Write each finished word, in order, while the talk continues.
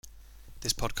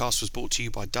This podcast was brought to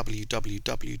you by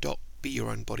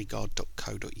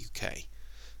www.beyourownbodyguard.co.uk,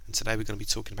 and today we're going to be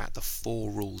talking about the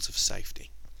 4 rules of safety.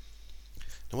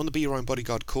 Now, on the Be Your Own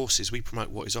Bodyguard courses, we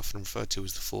promote what is often referred to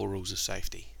as the 4 rules of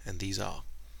safety, and these are: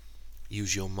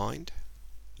 use your mind,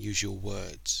 use your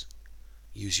words,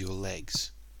 use your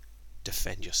legs,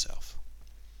 defend yourself.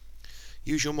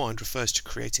 Use your mind refers to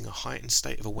creating a heightened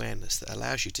state of awareness that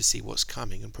allows you to see what's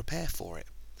coming and prepare for it.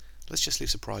 Let's just leave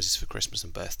surprises for Christmas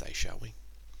and birthday, shall we?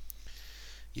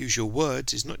 Use your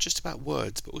words is not just about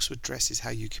words, but also addresses how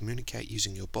you communicate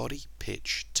using your body,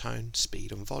 pitch, tone,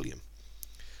 speed and volume.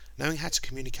 Knowing how to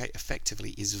communicate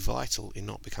effectively is vital in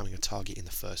not becoming a target in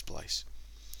the first place.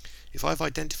 If I've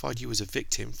identified you as a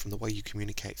victim from the way you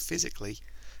communicate physically,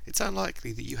 it's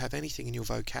unlikely that you have anything in your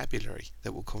vocabulary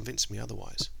that will convince me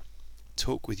otherwise.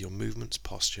 Talk with your movements,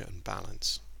 posture and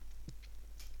balance.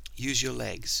 Use your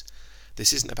legs.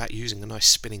 This isn't about using a nice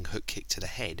spinning hook kick to the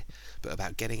head, but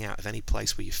about getting out of any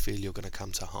place where you feel you're going to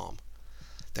come to harm.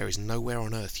 There is nowhere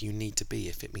on earth you need to be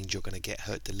if it means you're going to get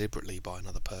hurt deliberately by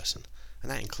another person,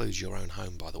 and that includes your own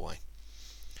home, by the way.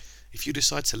 If you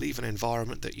decide to leave an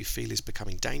environment that you feel is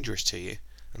becoming dangerous to you,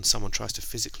 and someone tries to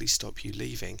physically stop you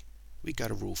leaving, we go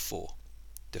to rule 4.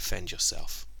 Defend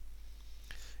yourself.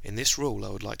 In this rule, I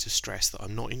would like to stress that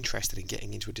I'm not interested in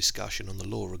getting into a discussion on the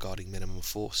law regarding minimum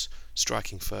force,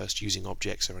 striking first, using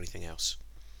objects or anything else.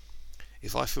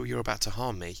 If I feel you're about to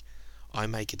harm me, I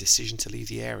make a decision to leave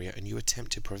the area and you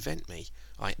attempt to prevent me,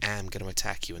 I am going to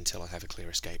attack you until I have a clear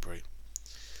escape route.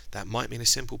 That might mean a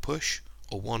simple push,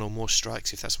 or 1 or more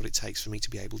strikes if that's what it takes for me to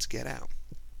be able to get out.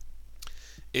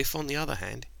 If, on the other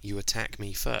hand, you attack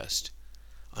me first,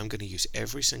 I'm going to use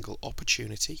every single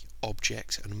opportunity,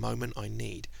 object and moment I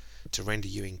need to render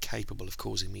you incapable of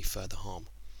causing me further harm.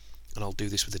 And I'll do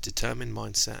this with a determined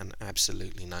mindset and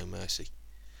absolutely no mercy.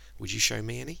 Would you show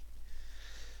me any?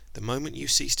 The moment you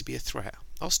cease to be a threat,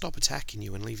 I'll stop attacking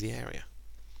you and leave the area.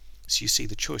 So you see,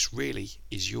 the choice really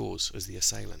is yours as the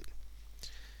assailant.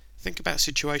 Think about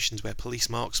situations where police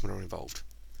marksmen are involved.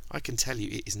 I can tell you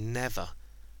it is never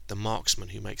the marksman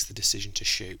who makes the decision to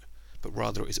shoot, but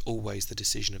rather it is always the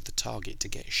decision of the target to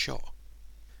get shot.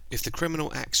 If the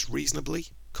criminal acts reasonably,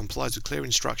 complies with clear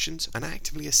instructions, and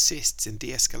actively assists in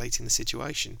de-escalating the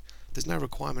situation, there's no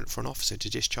requirement for an officer to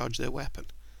discharge their weapon.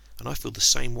 And I feel the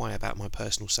same way about my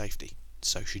personal safety.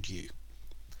 So should you.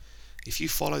 If you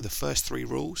follow the first 3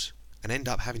 rules and end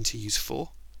up having to use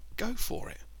 4, go for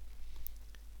it.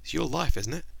 It's your life,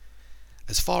 isn't it?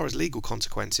 As far as legal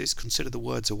consequences, consider the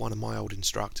words of one of my old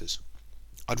instructors: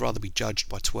 I'd rather be judged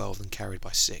by 12 than carried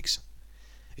by 6.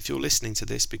 If you're listening to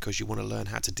this because you want to learn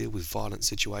how to deal with violent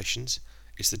situations,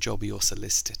 it's the job of your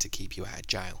solicitor to keep you out of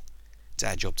jail. It's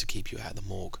our job to keep you out of the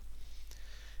morgue.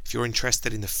 If you're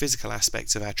interested in the physical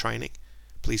aspects of our training,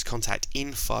 please contact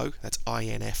info, that's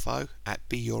info, at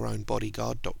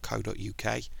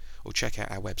beyourownbodyguard.co.uk, or check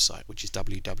out our website, which is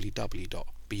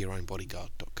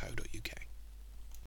www.beyourownbodyguard.co.uk.